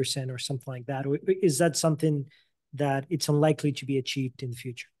 90%, or something like that? Or is that something that it's unlikely to be achieved in the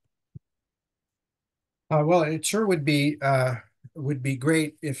future? Well, it sure would be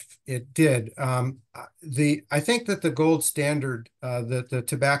great if it did. I think that the gold standard that the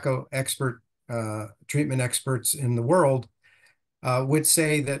tobacco treatment experts in the world would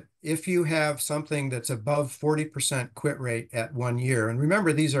say that if you have something that's above 40% quit rate at 1 year, and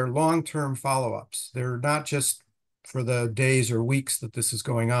remember, these are long-term follow-ups. They're not just for the days or weeks that this is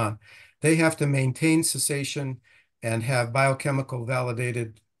going on. They have to maintain cessation and have biochemical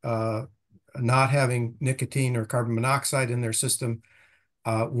validated not having nicotine or carbon monoxide in their system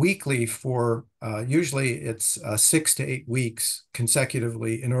weekly for usually it's 6 to 8 weeks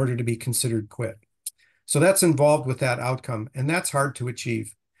consecutively in order to be considered quit. So that's involved with that outcome, and that's hard to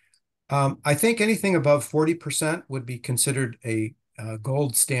achieve. I think anything above 40% would be considered a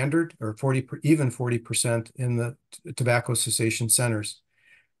gold standard, or even 40% in the tobacco cessation centers.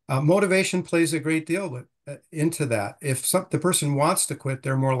 Motivation plays a great deal into that. If the person wants to quit,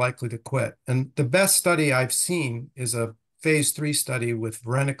 they're more likely to quit. And the best study I've seen is a phase 3 study with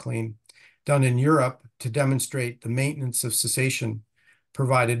varenicline done in Europe to demonstrate the maintenance of cessation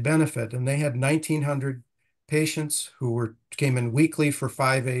provided benefit. And they had 1,900 patients who came in weekly for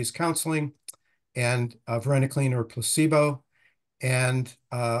 5 days counseling and varenicline or placebo. And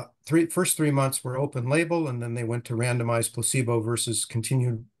first 3 months were open label, and then they went to randomized placebo versus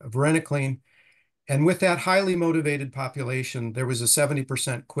continued varenicline. And with that highly motivated population, there was a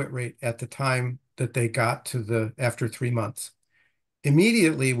 70% quit rate at the time that they got to after 3 months.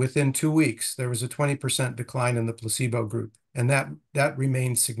 Immediately within 2 weeks, there was a 20% decline in the placebo group, and that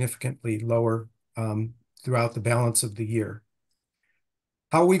remained significantly lower throughout the balance of the year.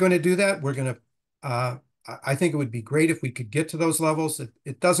 How are we going to do that? We're going to I think it would be great if we could get to those levels.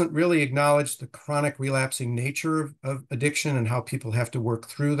 It doesn't really acknowledge the chronic relapsing nature of addiction and how people have to work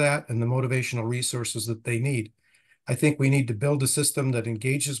through that and the motivational resources that they need. I think we need to build a system that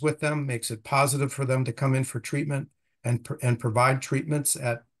engages with them, makes it positive for them to come in for treatment and provide treatments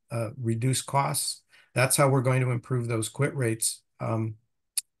at reduced costs. That's how we're going to improve those quit rates. And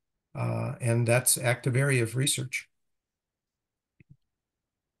that's active area of research.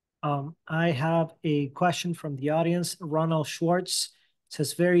 I have a question from the audience. Ronald Schwartz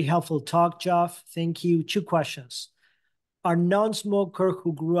says, very helpful talk, Geoff. Thank you. 2 questions. Are non-smokers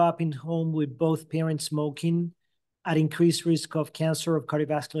who grew up in home with both parents smoking at increased risk of cancer or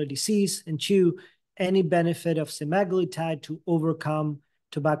cardiovascular disease? And 2, any benefit of semaglutide to overcome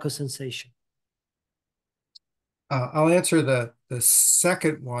tobacco sensation? I'll answer the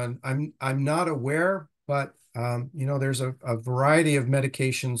second one. I'm not aware, but there's a variety of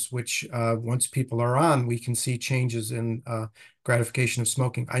medications which once people are on, we can see changes in gratification of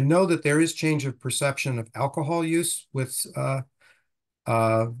smoking. I know that there is change of perception of alcohol use with the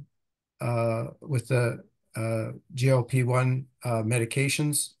GLP-1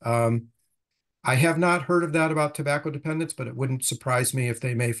 medications. I have not heard of that about tobacco dependence, but it wouldn't surprise me if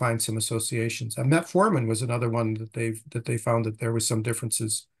they may find some associations. Metformin was another one that they found that there was some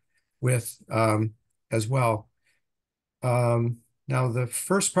differences with as well. Now, the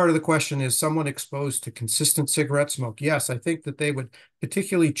first part of the question is someone exposed to consistent cigarette smoke. Yes, I think that they would,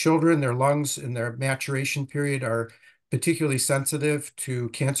 particularly children, their lungs in their maturation period are particularly sensitive to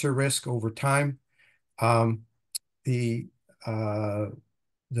cancer risk over time.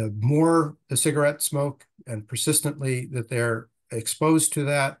 The more the cigarette smoke and persistently that they're exposed to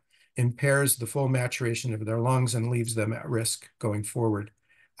that impairs the full maturation of their lungs and leaves them at risk going forward.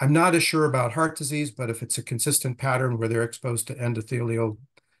 I'm not as sure about heart disease, but if it's a consistent pattern where they're exposed to endothelial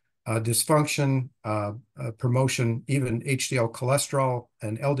dysfunction, promotion, even HDL cholesterol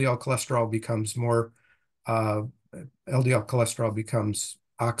and LDL cholesterol becomes LDL cholesterol becomes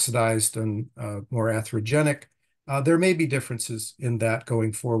oxidized and more atherogenic. There may be differences in that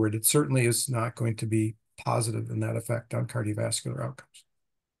going forward. It certainly is not going to be positive in that effect on cardiovascular outcomes.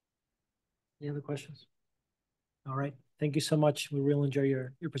 Any other questions? All right. Thank you so much. We really enjoy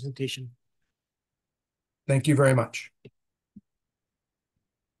your presentation. Thank you very much.